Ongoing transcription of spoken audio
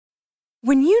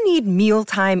When you need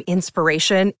mealtime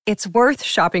inspiration, it's worth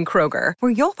shopping Kroger,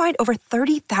 where you'll find over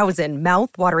 30,000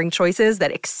 mouth-watering choices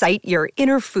that excite your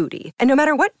inner foodie. And no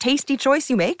matter what tasty choice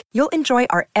you make, you'll enjoy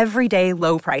our everyday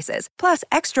low prices, plus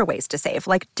extra ways to save,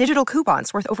 like digital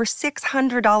coupons worth over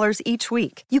 $600 each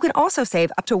week. You can also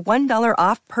save up to $1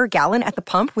 off per gallon at the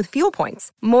pump with fuel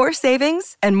points. More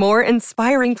savings and more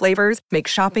inspiring flavors make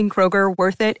shopping Kroger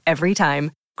worth it every time.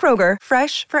 Kroger,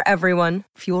 fresh for everyone.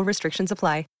 Fuel restrictions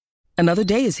apply. Another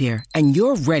day is here, and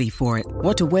you're ready for it.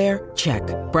 What to wear? Check.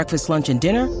 Breakfast, lunch, and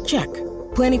dinner? Check.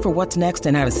 Planning for what's next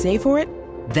and how to save for it?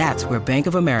 That's where Bank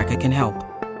of America can help.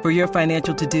 For your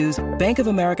financial to-dos, Bank of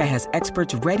America has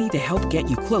experts ready to help get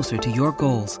you closer to your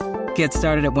goals. Get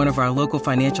started at one of our local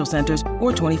financial centers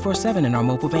or 24/7 in our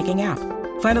mobile banking app.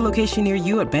 Find a location near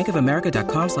you at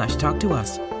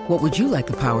bankofamerica.com/talktous. What would you like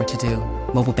the power to do?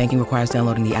 Mobile banking requires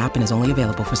downloading the app and is only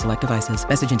available for select devices.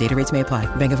 Message and data rates may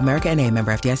apply. Bank of America N.A.,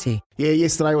 member FDIC. Yeah,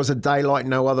 yesterday was a day like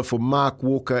no other for Mark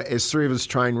Walker as three of his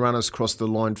trained runners crossed the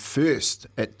line first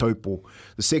at Taupo.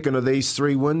 The second of these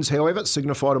three wins, however,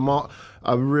 signified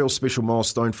a real special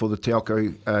milestone for the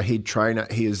Taupo head trainer.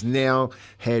 He has now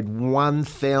had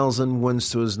 1,000 wins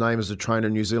to his name as a trainer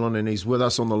in New Zealand, and he's with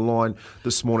us on the line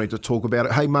this morning to talk about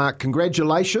it. Hey, Mark,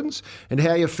 congratulations, and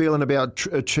how are you feeling about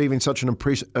achieving such an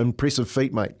impressive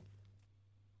feat, mate?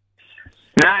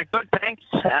 No, good, thanks.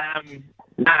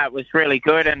 It was really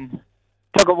good and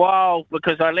took a while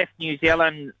because I left New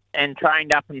Zealand and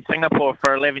trained up in Singapore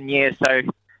for 11 years, so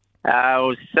I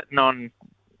was sitting on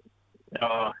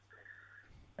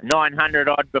 900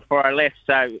 odd before I left,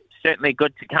 so certainly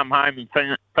good to come home and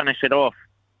finish it off.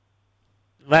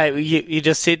 Mate, you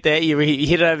just said that. You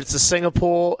headed over to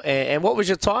Singapore, and what was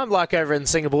your time like over in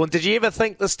Singapore? And did you ever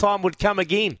think this time would come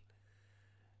again?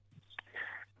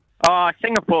 Oh,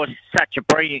 Singapore's such a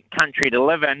brilliant country to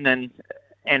live in,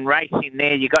 and racing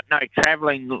there, you got no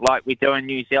travelling like we do in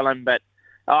New Zealand, but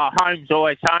home's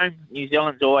always home. New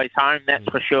Zealand's always home, that's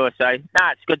for sure. So,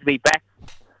 it's good to be back.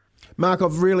 Mark,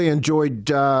 I've really enjoyed,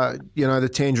 the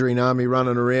Tangerine Army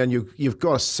running around. You've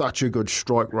got such a good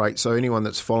strike rate, so anyone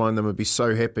that's following them would be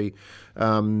so happy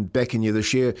backing you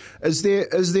this year. Is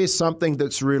there something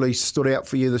that's really stood out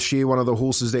for you this year, one of the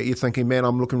horses that you're thinking, man,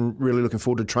 I'm really looking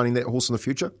forward to training that horse in the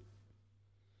future?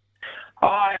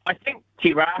 I think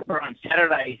Te Rapa on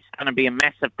Saturday is going to be a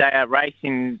massive day of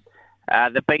racing.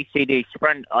 The BCD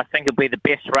Sprint, I think, will be the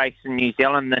best race in New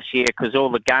Zealand this year because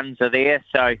all the guns are there.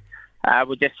 So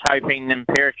we're just hoping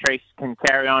Imperatrice can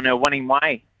carry on her winning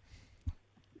way.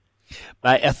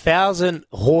 Mate, 1,000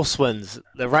 horse wins,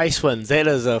 the race wins, that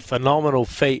is a phenomenal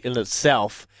feat in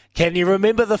itself. Can you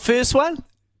remember the first one?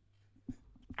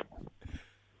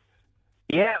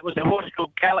 Yeah, it was a horse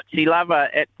called Galaxy Lover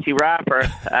at Te Rapa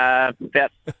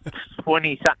about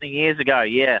 20-something years ago,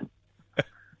 yeah.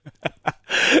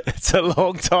 It's a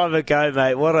long time ago,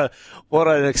 mate. What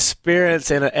an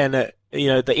experience and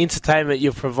the entertainment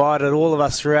you've provided all of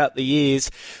us throughout the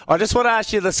years. I just want to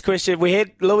ask you this question. We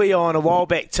had Louis on a while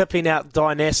back tipping out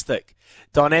Dynastic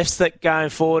going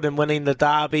forward and winning the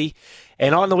Derby.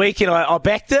 And on the weekend, I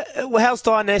backed it. How's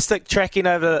Dynastic tracking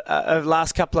over the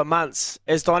last couple of months?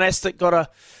 Has Dynastic got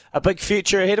a big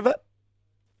future ahead of it?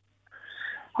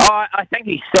 I think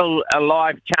he's still a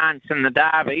live chance in the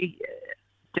Derby.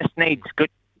 Just needs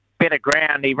better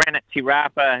ground. He ran at Te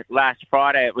Rapa last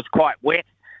Friday. It was quite wet,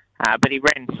 but he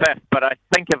ran fifth. But I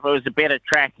think if it was a better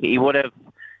track, he would have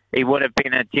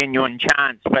been a genuine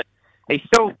chance. But he's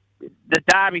still, the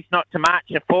Derby's not to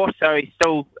march for, so he's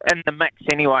still in the mix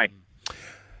anyway.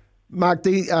 Mark,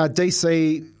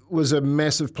 DC was a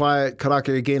massive player at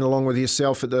Karaka again, along with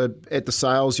yourself at the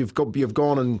sales. You've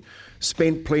gone and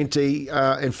spent plenty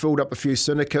and filled up a few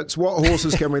syndicates. What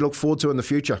horses can we look forward to in the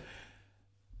future?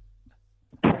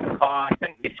 I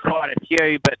think there's quite a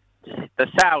few, but the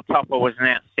Sail Topper was an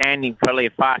outstanding filly, a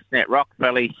Fastnet Rock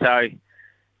filly, so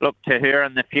look to her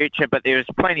in the future. But there's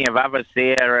plenty of others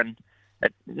there, and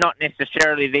not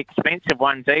necessarily the expensive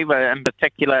ones either. In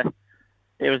particular,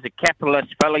 there was a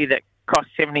Capitalist filly that cost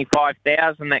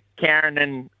 $75,000 that Karen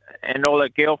and all her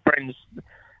girlfriends,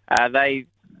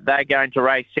 they're going to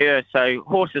race her. So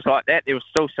horses like that, there was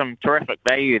still some terrific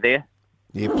value there.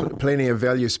 Yeah, plenty of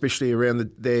value, especially around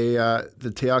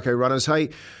the Te Ako runners. Hey,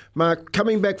 Mark,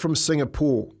 coming back from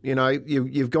Singapore,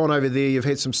 you've gone over there, you've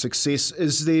had some success.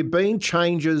 Has there been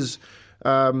changes,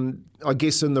 I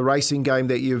guess, in the racing game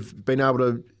that you've been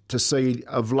able to see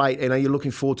of late? And are you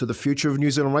looking forward to the future of New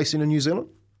Zealand racing in New Zealand?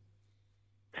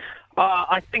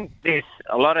 I think there's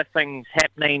a lot of things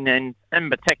happening, and in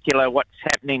particular what's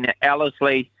happening at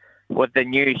Ellerslie with the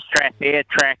new Strath Air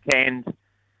track and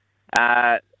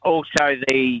also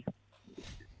the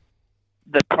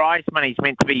the prize money's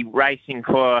meant to be racing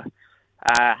for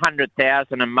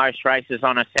 100,000 in most races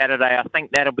on a Saturday. I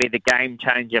think that'll be the game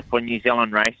changer for New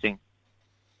Zealand racing.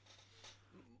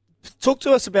 Talk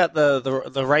to us about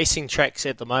the racing tracks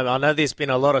at the moment. I know there's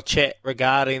been a lot of chat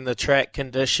regarding the track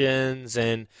conditions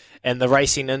and the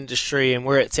racing industry and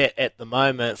where it's at the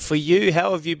moment. For you,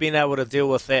 how have you been able to deal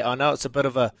with that? I know it's a bit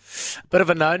of a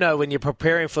no-no when you're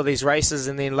preparing for these races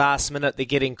and then last minute they're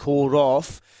getting called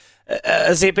off.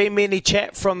 Has there been many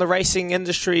chat from the racing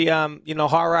industry,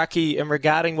 hierarchy in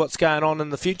regarding what's going on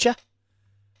in the future?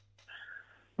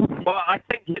 Well, I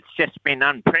think it's just been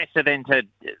unprecedented.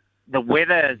 The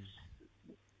weather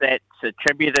that's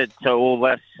attributed to all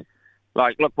this,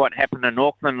 like look what happened in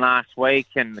Auckland last week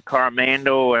and the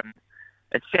Coromandel, and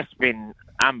it's just been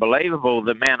unbelievable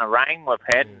the amount of rain we've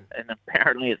had, and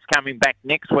apparently it's coming back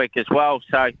next week as well.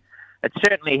 So it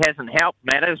certainly hasn't helped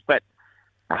matters, but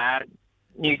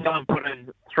New Zealand put in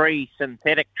 3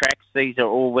 synthetic tracks. These are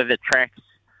all weather tracks.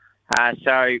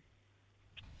 So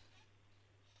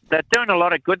they're doing a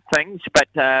lot of good things, but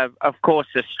of course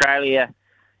Australia,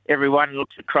 everyone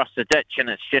looks across the ditch and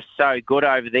it's just so good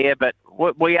over there, but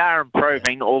we are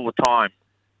improving all the time.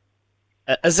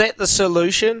 Is that the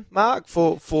solution, Mark,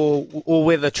 for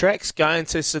all-weather tracks going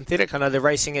to synthetic? I know they're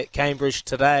racing at Cambridge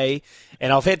today,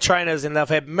 and I've had trainers and they've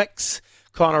had mixed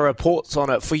kind of reports on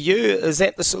it. For you, is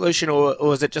that the solution,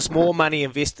 or is it just more money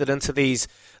invested into these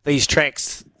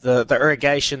tracks, the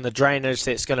irrigation, the drainage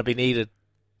that's going to be needed?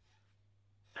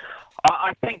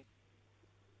 I think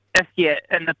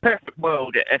in the perfect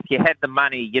world, if you had the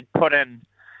money, you'd put in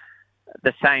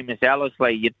the same as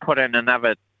Ellerslie. You'd put in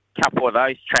another couple of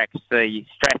those tracks. The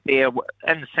Strathare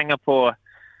in Singapore,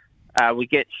 we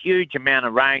get huge amount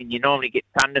of rain. You normally get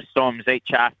thunderstorms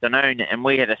each afternoon, and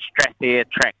we had a Strathare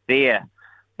track there,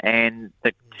 and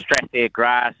the Strathare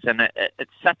grass, and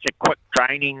it's such a quick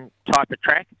draining type of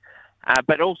track.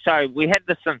 But also, we had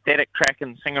the synthetic track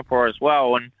in Singapore as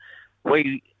well, and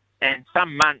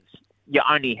some months you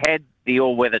only had the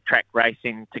all-weather track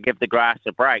racing to give the grass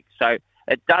a break. So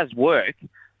it does work.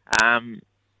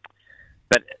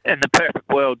 But in the perfect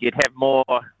world, you'd have more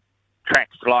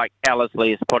tracks like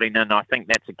Ellerslie is putting in. I think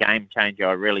that's a game changer.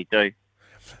 I really do.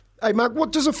 Hey, Mark,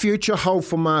 what does the future hold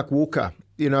for Mark Walker?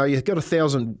 You know, you've got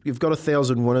 1,000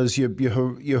 winners.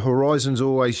 Your horizon's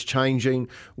always changing.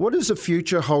 What does the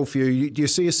future hold for you? Do you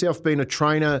see yourself being a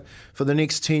trainer for the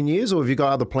next 10 years, or have you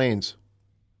got other plans?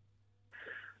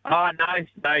 Oh,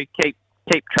 no,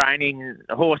 keep training.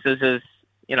 Horses is,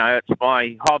 it's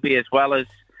my hobby as well as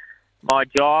my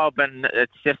job, and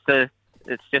it's just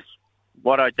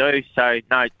what I do. So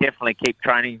no, definitely keep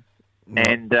training. No.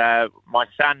 And my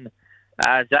son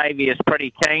Xavier's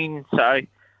pretty keen, so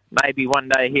maybe one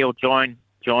day he'll join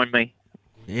me.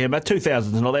 Yeah, but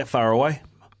 2000's not that far away.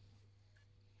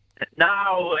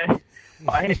 No,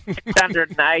 I had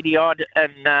 680 odd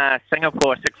in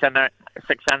Singapore,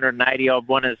 680 odd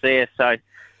winners there. So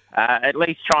at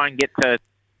least try and get to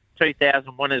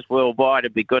 2,000 winners worldwide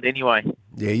would be good anyway.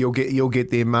 Yeah, you'll get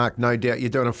there, Mark, no doubt. You're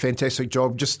doing a fantastic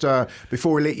job. Just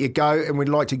before we let you go, and we'd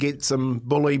like to get some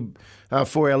bully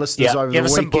for our listeners over the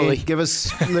weekend. Give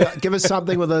us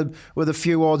something with a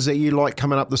few odds that you like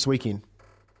coming up this weekend.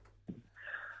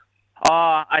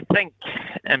 I think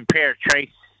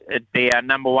Imperatrice would be our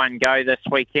number one go this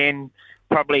weekend.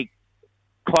 Probably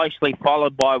closely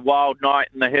followed by Wild Knight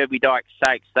and the Herbie Dyke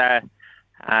Stakes. They're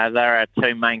our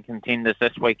 2 main contenders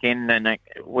this weekend, and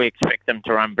we expect them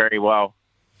to run very well.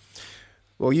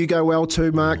 Well, you go well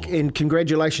too, Mark, and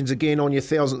congratulations again on your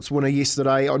 1,000th winner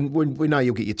yesterday. We know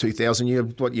you'll get your 2,000.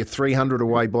 You're 300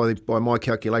 away by my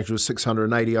calculation, was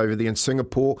 680 over there in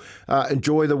Singapore.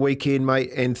 Enjoy the weekend,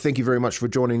 mate, and thank you very much for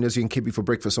joining Izzy and Kippy for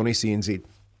breakfast on SENZ.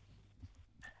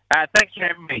 Thanks for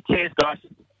having me. Cheers, guys.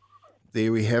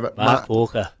 There we have it. Mark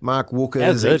Walker. Mark Walker.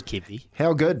 How good, Kippy.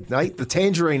 How good, Nate? The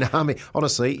Tangerine Army.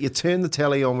 Honestly, you turn the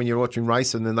telly on when you're watching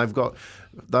racing, and they've got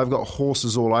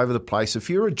horses all over the place. If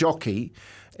you're a jockey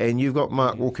and you've got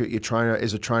Mark Walker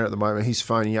as a trainer at the moment, he's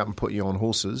phoning you up and putting you on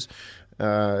horses.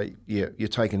 You're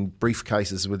taking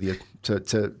briefcases with you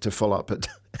to follow up at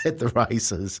the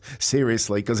races.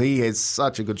 Seriously, because he has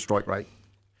such a good strike rate.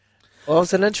 Well,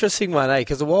 it's an interesting one,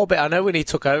 because a while back, I know when he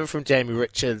took over from Jamie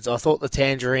Richards, I thought the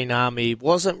Tangerine Army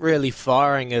wasn't really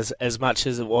firing as much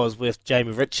as it was with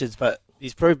Jamie Richards, but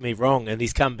he's proved me wrong, and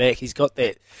he's come back. He's got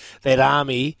that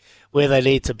army where they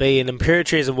need to be, and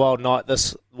Imperatrice and Wild Knight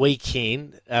this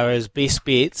weekend are his best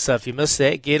bets, so if you missed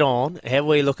that, get on, have a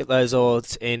wee look at those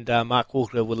odds, and Mark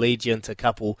Walker will lead you into a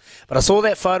couple. But I saw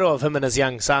that photo of him and his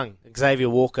young son, Xavier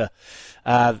Walker,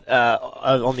 on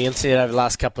the internet over the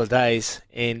last couple of days,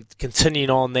 and continuing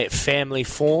on that family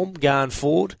form going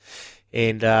forward.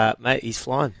 And, mate, he's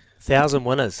flying. 1,000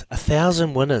 winners.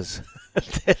 1,000 winners.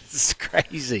 That's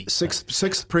crazy.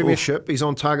 Sixth premiership. He's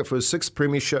on target for his sixth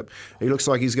premiership. He looks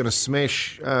like he's going to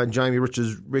smash Jamie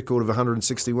Richards' record of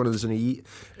 160 winners in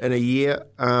a year.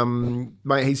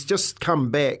 Mate, he's just come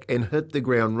back and hit the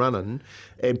ground running.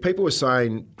 And people were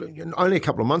saying only a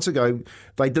couple of months ago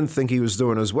they didn't think he was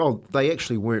doing as well. They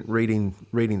actually weren't reading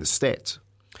the stats.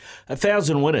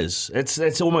 1,000 winners.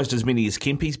 It's almost as many as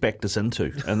Kempy's backed us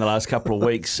into in the last couple of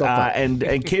weeks. And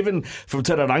Kevin from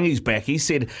Tirarangi's back. He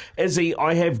said, Izzy,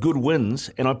 I have good wins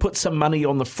and I put some money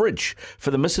on the fridge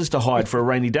for the missus to hide for a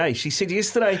rainy day. She said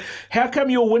yesterday, how come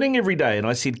you're winning every day? And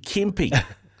I said, Kempy.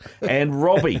 And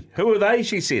Robbie. Who are they?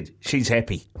 She said. She's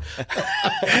happy.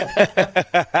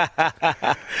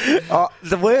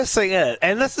 The worst thing is,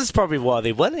 and this is probably why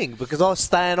they're winning, because I was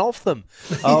staying off them.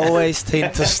 I always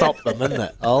tend to stop them, isn't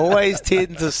it? I always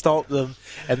tend to stop them,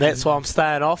 and that's why I'm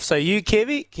staying off. So you,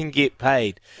 Kevy, can get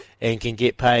paid, and can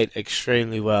get paid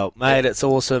extremely well. Mate, it's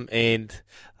awesome, and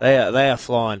they are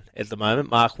flying at the moment.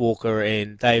 Mark Walker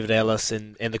and David Ellis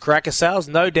and the Karaka sales,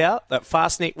 no doubt, that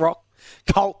Fastnet Rock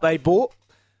colt they bought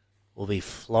will be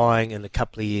flying in a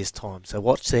couple of years' time. So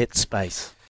watch that space.